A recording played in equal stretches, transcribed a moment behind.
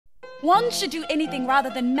One should do anything rather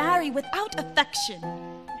than marry without affection.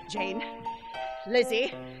 Jane,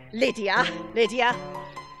 Lizzie, Lydia,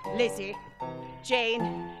 Lizzie,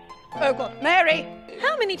 Jane, oh God, Mary.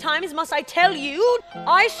 How many times must I tell you?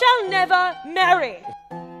 I shall never marry.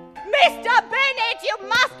 Mr. Bennet, you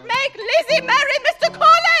must make Lizzie marry Mr.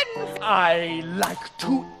 Collins! I like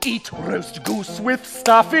to eat roast goose with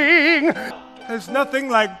stuffing. There's nothing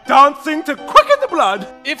like dancing to quicken the blood.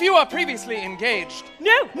 If you are previously engaged...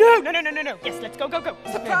 No. Yes, let's go.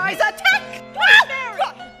 Surprise attack!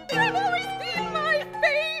 You've always been my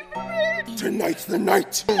favorite! Tonight's the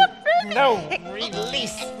night. No,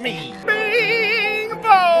 release me. Bing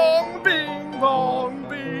bong, bing bong,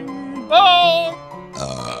 bing bong.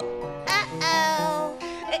 Uh-oh.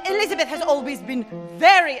 Elizabeth has always been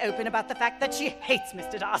very open about the fact that she hates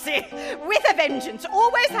Mr. Darcy. With a vengeance.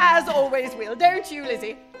 Always has, always will. Don't you,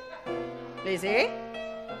 Lizzie? Lizzie?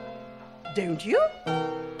 Don't you?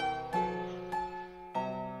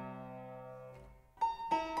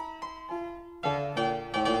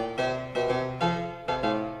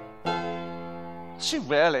 She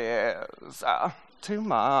really is too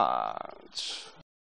much.